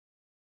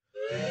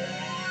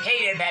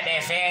Hey there,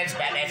 Batman fans.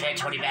 Batman fan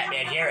 20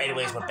 Batman here.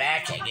 Anyways, we're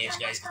back. I guess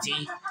you guys can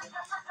see.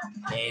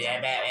 Hey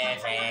there, Batman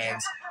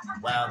fans.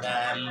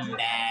 Welcome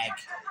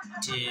back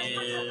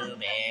to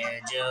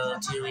Banjo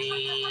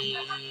Tooie.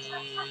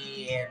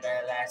 In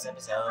the last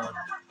episode,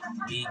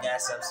 we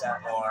got some stuff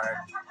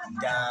more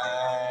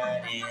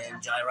done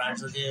in Jolly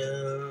Roger's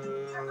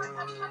Lagoon.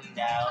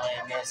 Now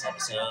in this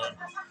episode,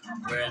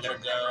 we're gonna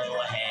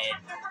go ahead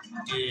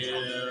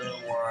do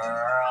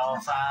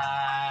World 5.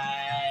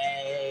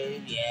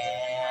 Yeah.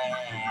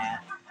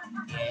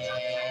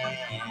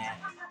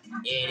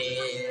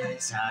 It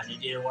is time to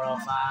do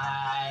World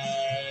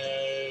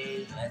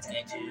 5. Let's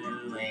get to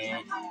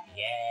it.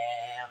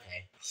 Yeah,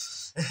 okay.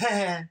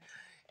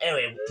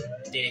 Anyway,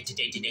 today,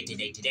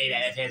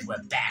 Batman fans,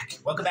 we're back.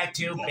 Welcome back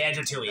to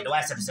Banjo Tooie. In the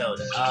last episode,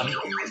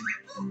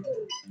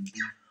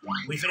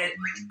 we finished.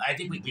 I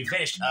think we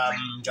finished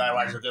Jolly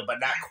Roger's Lagoon,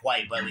 but not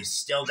quite. But we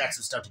still got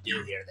some stuff to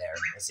do here and there.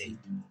 Let's see.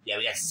 Yeah,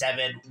 we got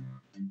 7.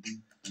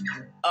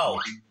 Oh.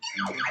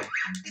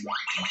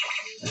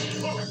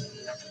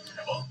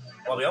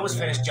 Well, we almost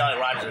finished Jolly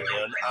Roger's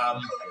Lagoon.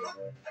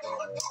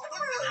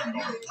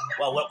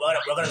 Well, what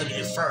we're going to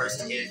do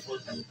first is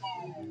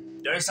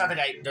there's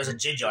a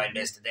Jinjo I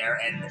missed there,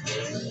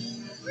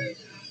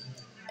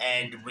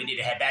 and we need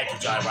to head back to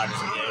Jolly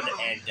Roger's Lagoon.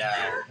 And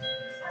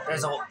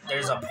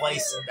there's a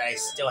place that I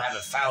still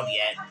haven't found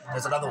yet.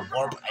 There's another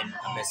warp I'm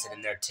missing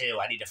in there too.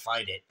 I need to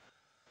find it.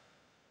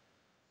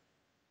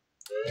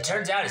 It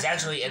turns out it's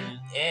actually in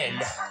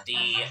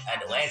the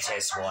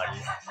Atlantis one.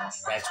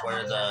 That's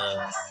where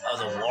the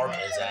warp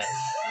is at.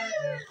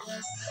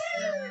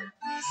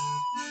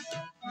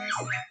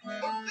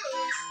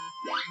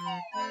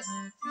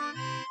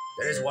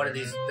 There's one of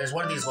these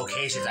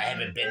locations I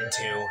haven't been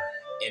to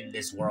in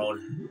this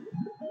world.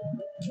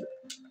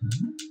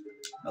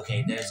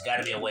 Okay, there's got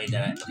to be a way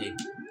that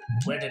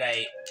where did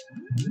I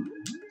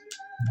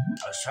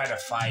was trying to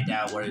find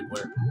out where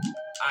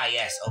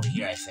yes, over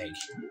here I think.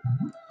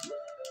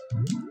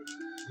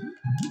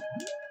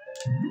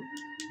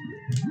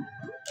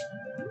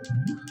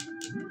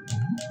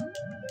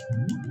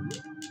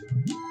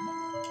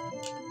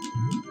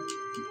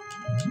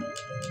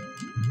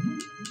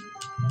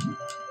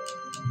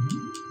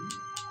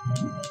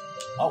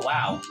 Oh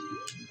wow!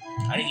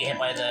 I didn't get hit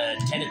by the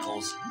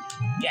tentacles.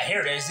 Yeah,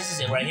 here it is. This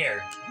is it right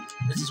here.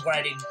 This is where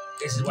I didn't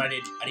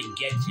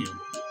get to.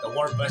 The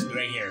warp must be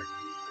right here.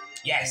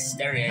 Yes,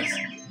 there it is.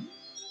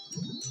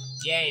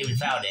 Yay, we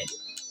found it.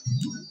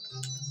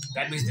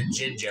 That means the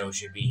Jinjo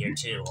should be here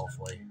too,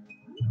 hopefully.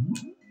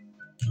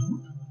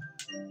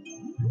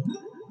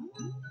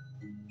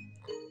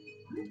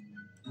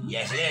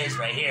 Yes, it is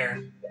right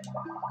here.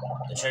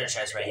 The treasure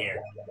chest right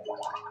here.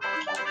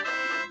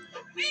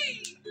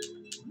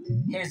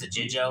 Here's the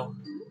Jinjo.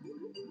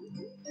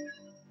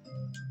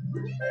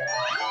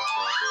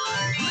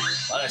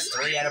 Well, that's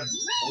 3 out of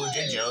blue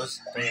Jinjos.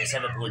 3 out of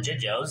 7 blue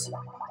Jinjos.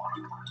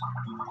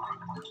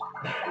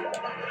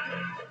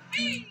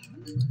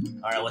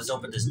 Alright, let's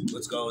open this.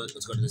 Let's go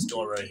to this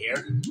door right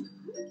here.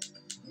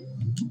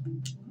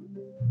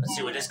 Let's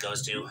see what this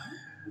goes to.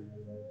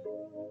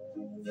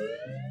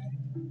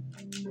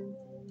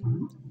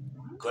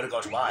 Go to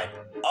Ghost Mine.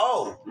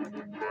 Oh!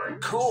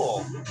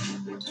 Cool!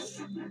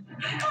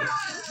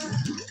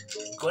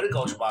 Go to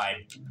Ghost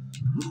Mine.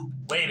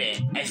 Wait a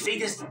minute. I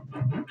think this...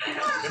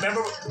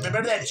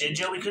 Remember that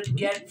Jinjo we could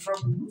get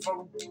from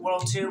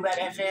World 2,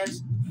 Batman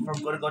fans?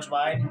 From Go to Ghost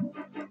Mine?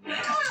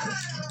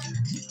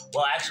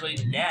 Well, actually,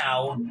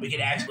 now we can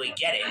actually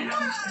get it.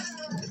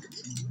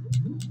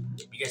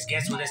 Because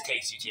guess what this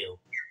takes you to?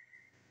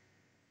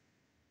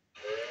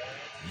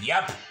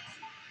 Yup.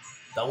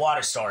 The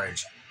water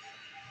storage.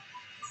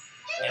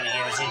 And we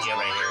get the Jinjo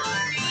right here.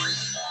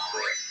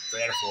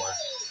 3 out of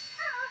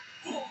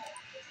 4.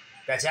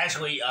 That's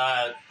actually,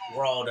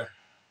 world...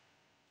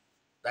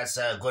 That's,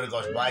 Go to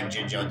Ghost Mine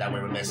Jinjo that we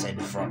were missing.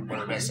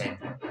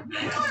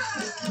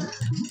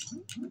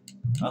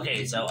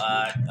 Okay, so,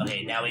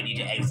 okay, now we need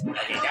to exit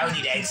out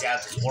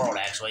this world,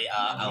 actually.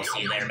 I'll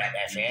see you later,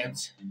 Batman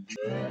fans.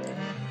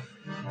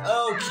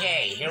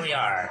 Okay, here we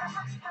are.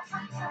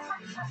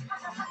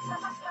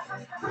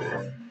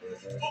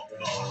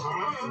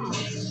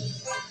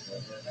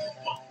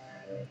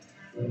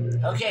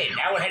 Okay,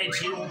 now we're headed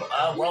to,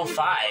 World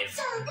 5.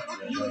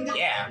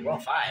 Yeah,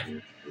 World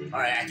 5.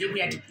 Alright, I think we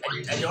had to,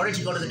 in order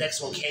to go to the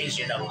next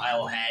location of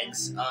Isle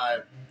Hags,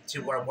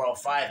 to where World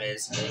 5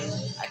 is,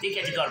 I think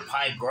you have to go to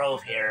Pine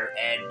Grove here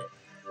and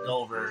go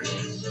over,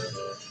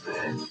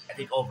 I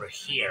think over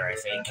here, I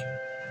think.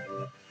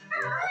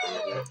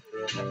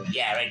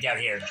 Yeah, right down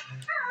here.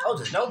 Oh,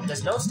 there's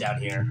notes down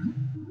here.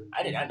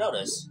 I did not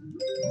notice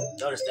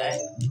that.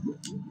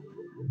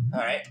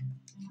 Alright.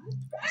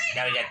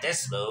 Now we got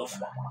this move.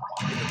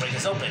 We can break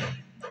this open.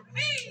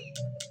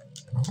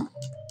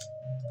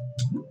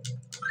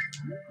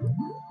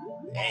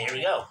 And here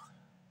we go.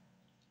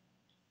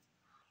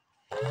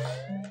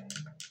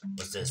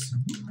 What's this?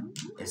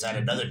 Inside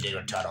another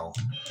digger tunnel.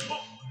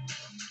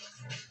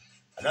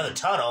 Another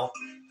tunnel?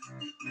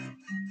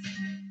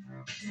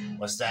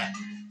 What's that?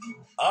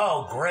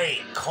 Oh,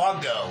 great.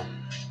 Congo.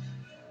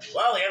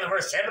 Well, we haven't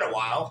versed him in a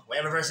while. We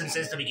haven't versed him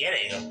since the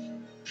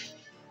beginning.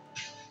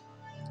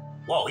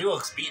 Whoa, he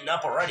looks beaten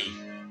up already.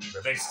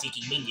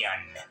 Revenge-seeking minion.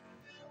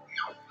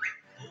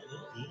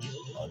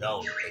 Oh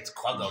no, it's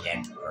Congo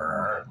again.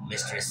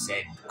 Mistress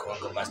said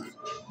Congo must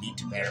need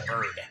to bear a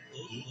bird.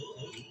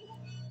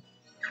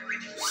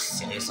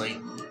 Seriously?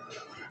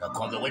 No,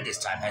 Congo win this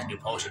time, has a new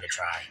potion to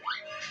try.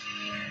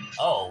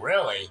 Oh,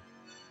 really?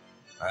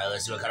 Alright,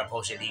 let's see what kind of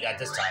potion he got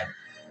this time.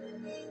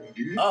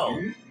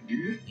 Oh,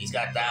 he's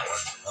got that one.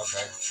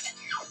 Okay.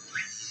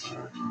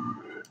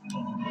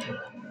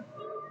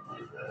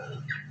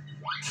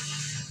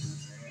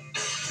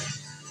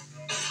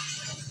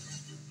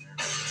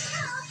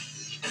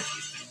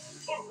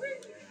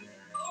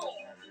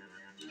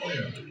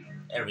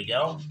 There we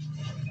go.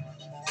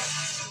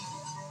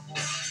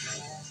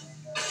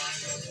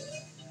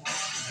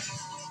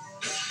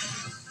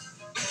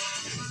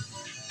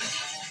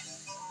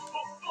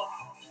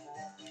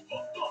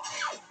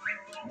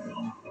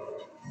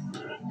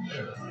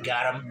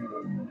 Got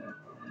him.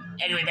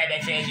 Anyway,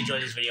 Batman fans, you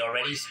enjoyed this video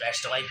already.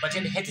 Smash the like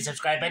button, hit the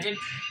subscribe button,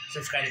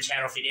 subscribe to the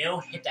channel if you're new,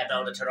 hit that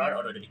bell to turn on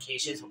all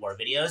notifications for more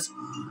videos.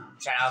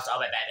 Shout out to all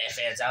my Batman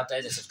fans out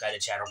there that subscribe to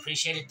the channel.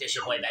 Appreciate it. This is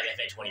your boy, Batman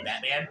Fan 20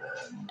 Batman.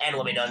 And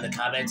let me know in the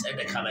comments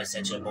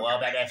section below,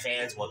 Batman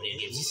fans, what video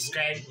games you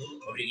subscribe,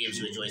 what video games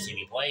you enjoy seeing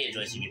me play,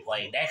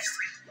 playing next.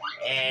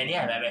 And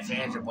yeah, Batman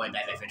fans, your boy,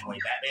 Batman Fan 20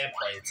 Batman,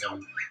 playing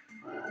some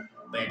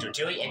banjo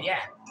tooie, and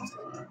yeah,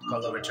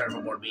 Congo return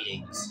for more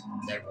meetings,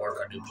 then work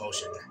on new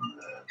potion.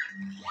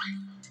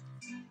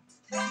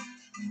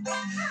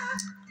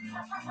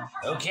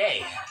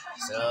 Okay,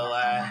 so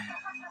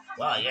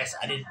well, I guess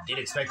I didn't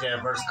expect to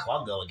verse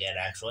Congo again.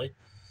 Actually,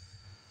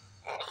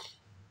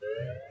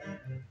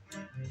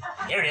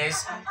 here it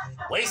is,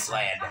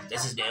 Wasteland.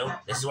 This is new.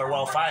 This is where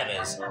World 5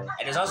 is,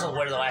 and it's also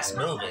where the last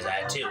move is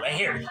at too. Right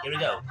here. Here we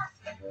go.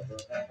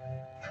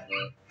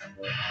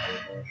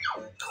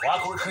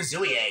 Clockwork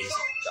Kazooie eggs.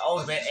 The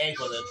ultimate egg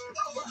with a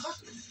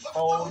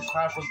cold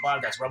clockwork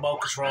bottom that's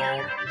remote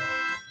controlled.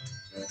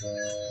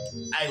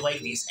 I like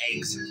these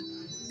eggs.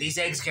 These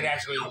eggs can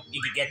actually,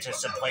 you can get to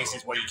some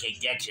places where you can't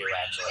get to,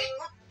 actually.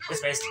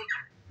 This missed.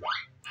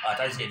 Oh, I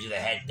thought he was going to do the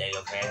head thing,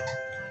 okay.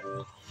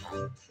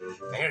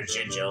 I hear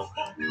Jinjo.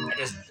 I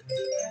just,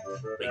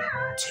 wait,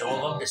 two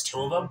of them? There's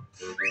two of them?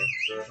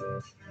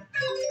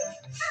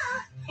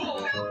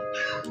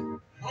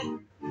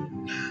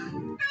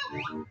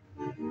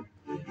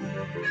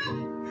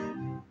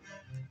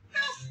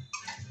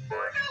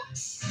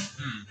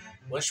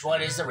 Which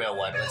one is the real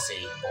one? Let's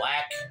see.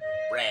 Black,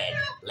 red.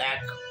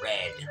 Black,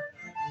 red.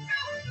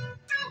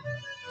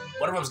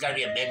 One of them's got to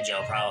be a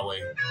Minjo,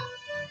 probably.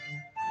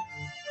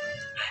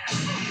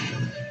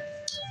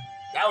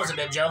 That was a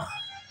Minjo.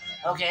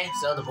 Okay,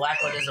 so the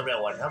black one is the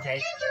real one. Okay.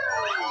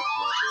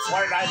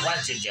 49 black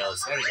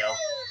Jinjos. There we go.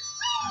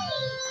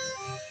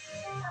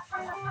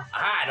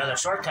 Aha, another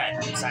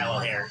shortcut silo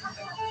here.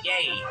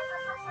 Yay.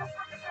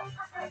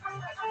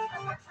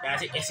 Now, I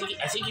think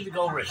if you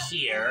go over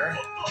here,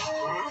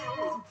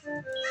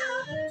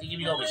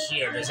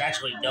 there's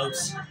actually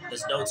notes.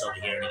 There's notes over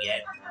here to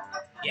get.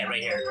 Yeah,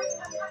 right here.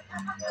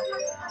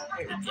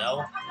 Here we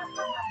go.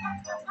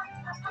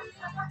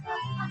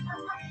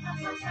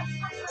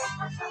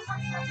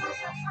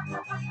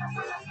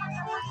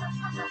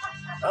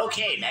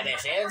 Okay, Batman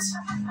fans,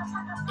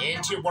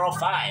 into World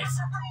 5.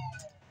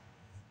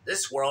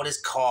 This world is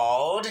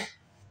called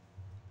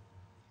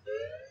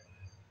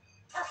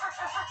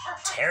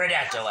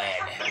Pterodactyl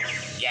Land.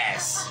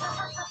 Yes.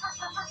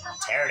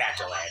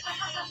 Pterodactyl Land.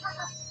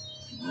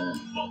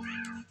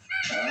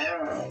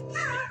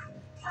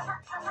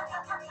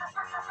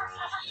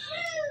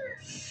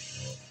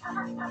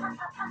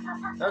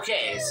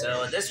 Okay,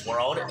 so this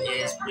world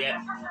is we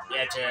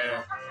have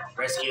to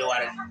rescue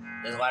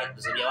there's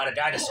gonna be a lot of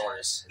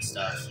dinosaurs and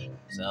stuff.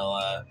 So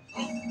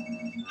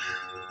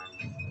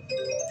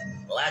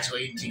well,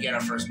 actually, to get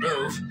our first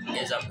move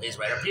is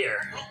right up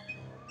here.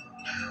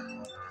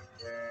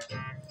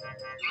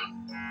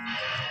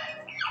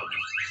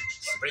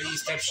 Springy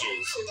step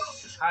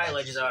shoes. High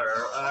ledges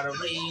are out of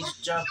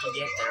reach. Jump to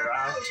get there,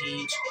 I'll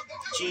teach.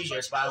 Choose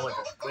your spot with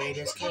the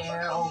greatest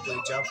care. Only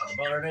jump for the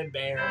burning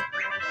bear.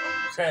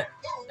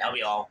 That'll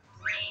be all.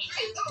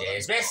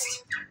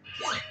 Dismissed.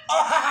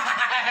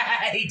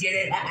 Oh, he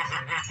did it.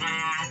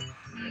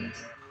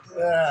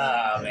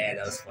 Oh, man,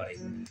 that was funny.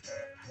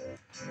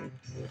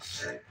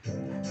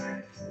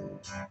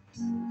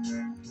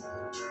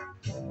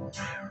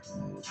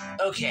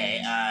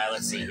 Okay,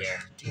 let's see here.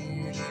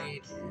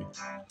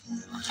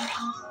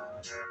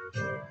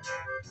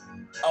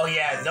 Oh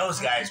yeah, those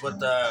guys with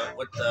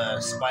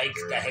the spike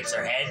that hits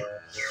their head.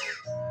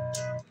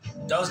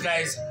 Those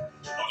guys,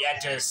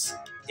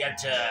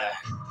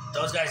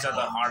 those guys are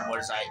the hard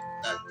ones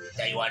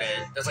that you want to.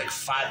 There's like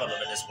 5 of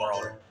them in this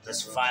world.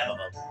 There's 5 of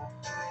them.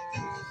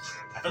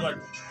 I feel like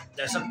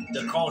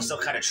they're called still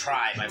kind of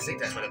tribe. I think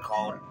that's what they're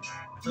called.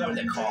 I forgot what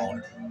they're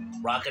called.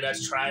 Rocket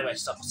Nuts tribe or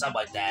something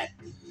like that.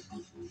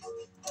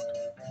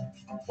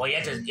 Well, you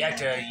have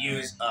to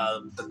use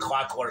the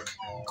clockwork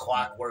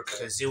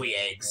kazooie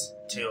eggs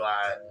to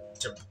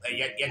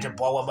you have to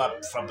blow them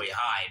up from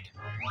behind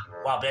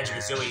while Banjo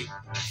Kazooie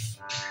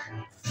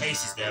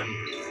faces them.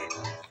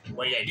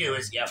 What you gotta do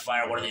is you gotta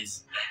fire one of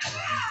these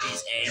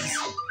eggs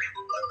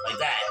like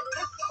that.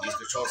 Use the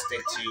control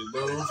stick to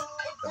move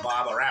the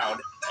bomb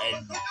around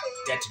and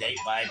detonate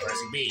by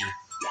pressing B.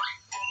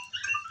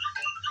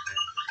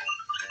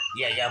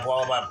 Yeah, you gotta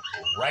blow them up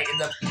right in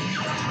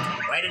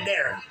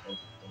there.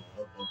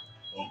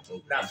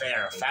 Not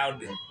fair.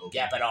 Found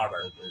gap in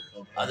armor.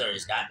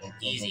 Others not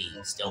easy.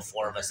 Still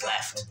 4 of us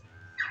left.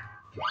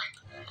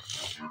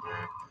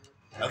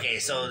 Okay,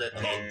 so the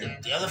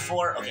other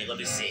 4. Okay, let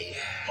me see.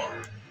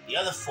 The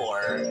other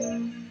 4.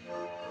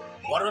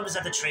 One of them is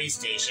at the train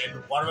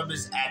station. One of them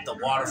is at the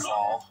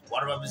waterfall.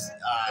 One of them is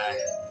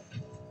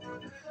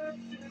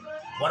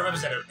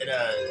in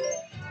a.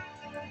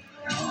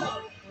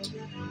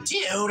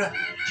 Dude.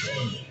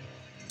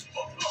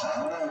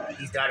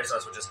 These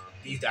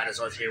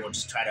dinosaurs here will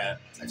just try to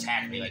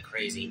attack me like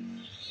crazy.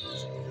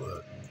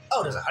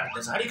 Oh, there's a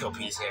honeycomb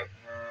piece here.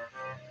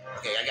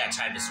 Okay, I gotta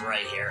time this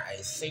right here. I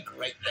think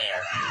right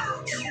there.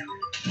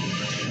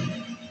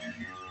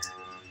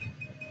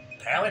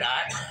 Apparently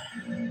not.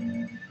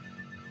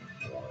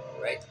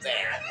 Right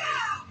there.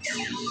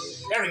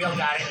 There we go,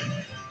 got it.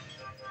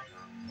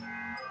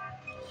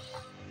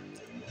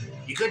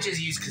 You could just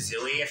use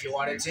Kazooie if you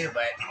wanted to,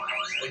 but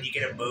when you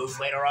get a move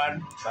later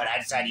on. But I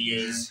decided to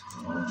use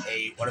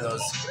one of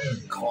those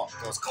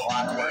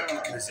clockwork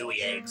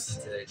Kazooie eggs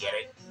to get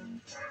it.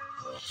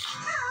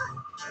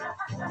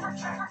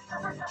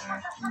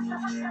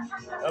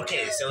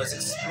 Okay, so let's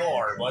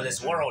explore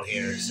this world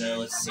here. So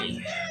let's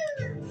see.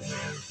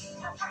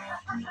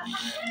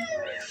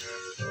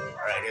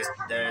 Alright,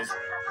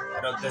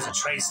 there's a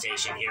train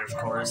station here, of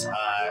course.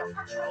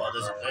 Well,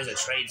 there's a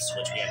train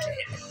switch we have to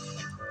hit,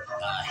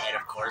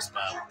 of course,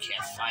 but we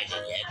can't find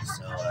it yet,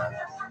 so,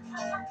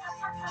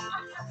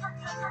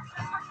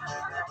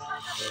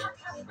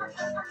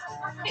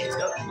 Hey, there's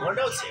more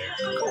notes here.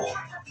 Cool.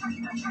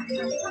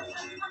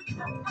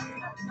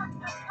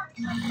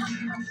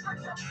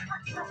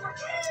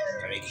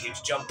 Gotta make a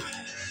huge jump.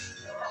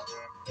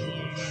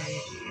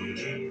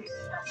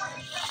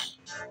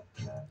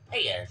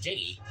 Hey,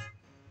 Jiggy.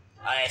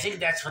 I think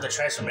that's for the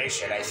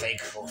transformation, I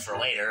think, for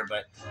later,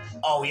 but...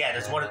 Oh, yeah,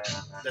 there's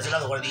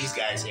another one of these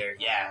guys here.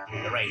 Yeah,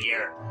 they're right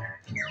here.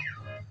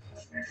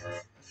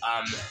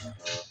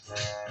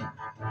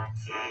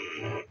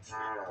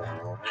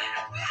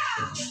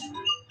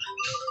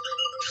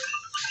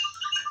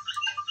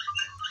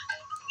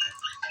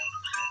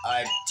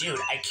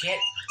 Dude, I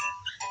can't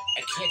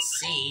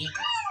see.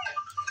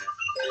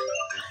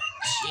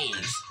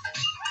 Jeez.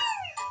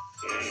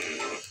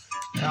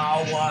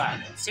 Oh,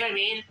 see what I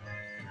mean?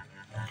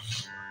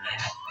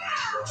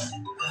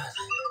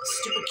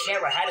 Stupid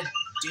camera had to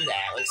do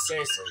that. Like,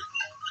 seriously.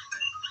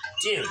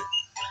 Dude.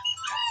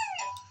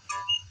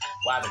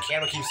 Wow, the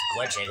camera keeps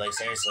glitching. Like,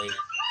 seriously.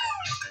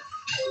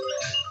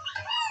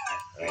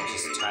 Alright,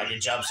 just time the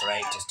jumps,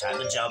 right? Just time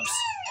the jumps.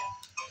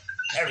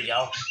 There we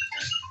go.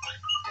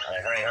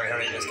 Alright,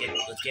 hurry. Let's get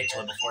to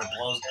it before it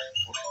blows.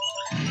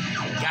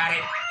 Got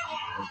it.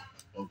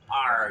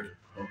 Hard.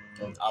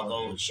 I'll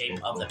go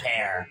shape of the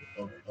pair.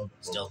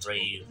 Still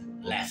 3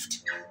 left.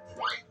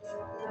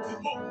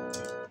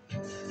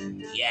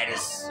 Yeah,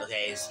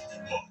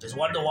 there's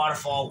one in the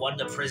waterfall, one in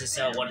the prison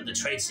cell, one in the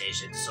train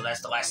station. So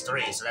that's the last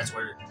 3. So that's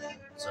where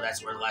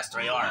the last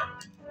 3 are.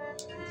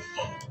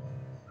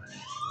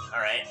 All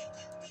right.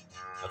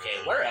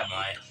 Okay, where am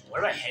I?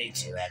 Where am I heading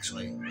to?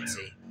 Actually, let's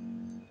see.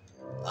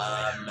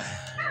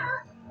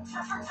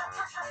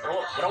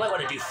 What do I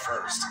want to do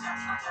first?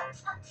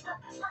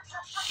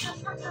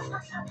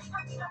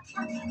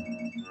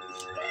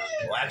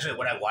 Well, actually,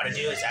 what I want to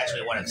do is I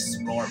want to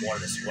explore more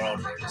of this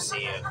world here to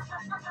see if...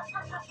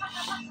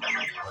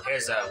 Well,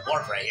 here's a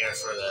warp right here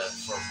for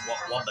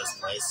Wumba's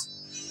place.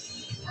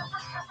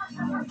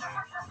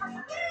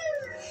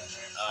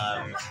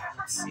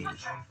 Let's see.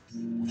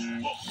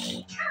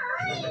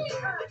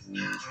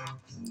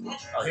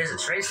 Oh, here's a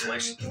train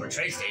switch for a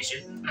train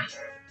station.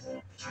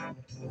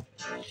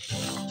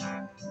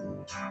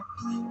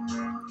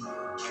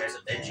 There's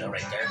a banjo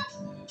right there.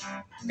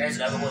 There's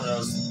another one of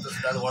those. There's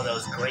another one of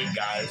those great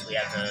guys we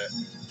have to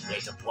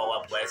blow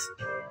up with.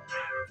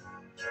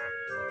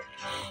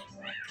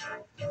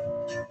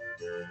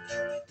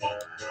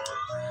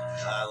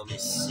 Let me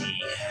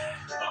see.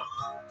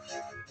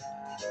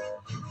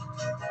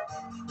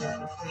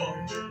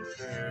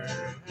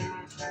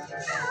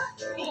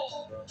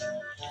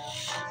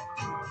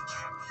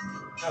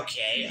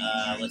 Okay,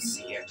 let's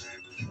see here.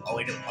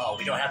 We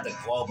don't have the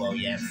Globo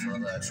yet for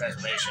the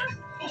transformation.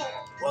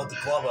 Well, the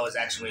Globo is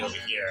actually over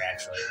here,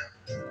 actually.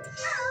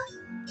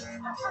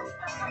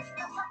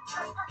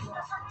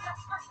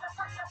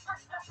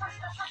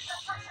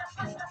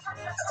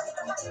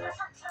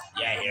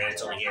 Yeah, here,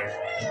 it's over here.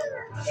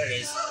 There it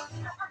is.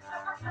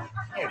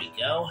 There we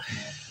go.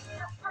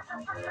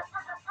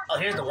 Oh,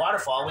 here's the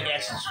waterfall. We can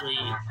actually...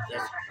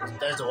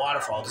 There's the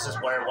waterfall. This is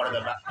where one of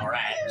them are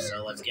at,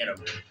 so let's get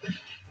them.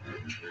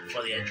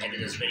 Before the end of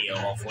this video,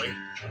 hopefully.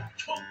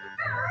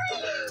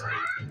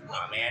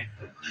 Oh, man.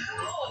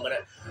 I'm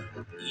gonna...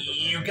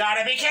 You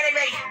gotta be kidding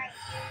me!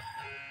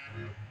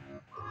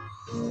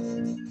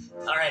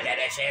 Alright,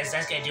 Batman fans,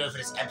 that's gonna do it for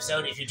this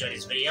episode. If you enjoyed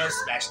this video,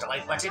 smash the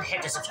like button,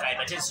 hit the subscribe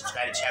button,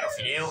 subscribe to the channel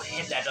if you're new,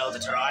 hit that bell to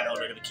turn on all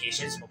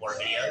notifications for more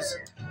videos.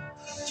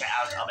 Shout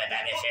out to all my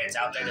Batman fans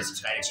out there that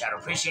subscribe to the channel.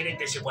 Appreciate it.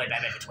 This is your boy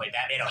Batman for Toy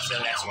Batman. I'll see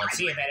you next one.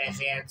 See you, Batman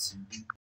fans.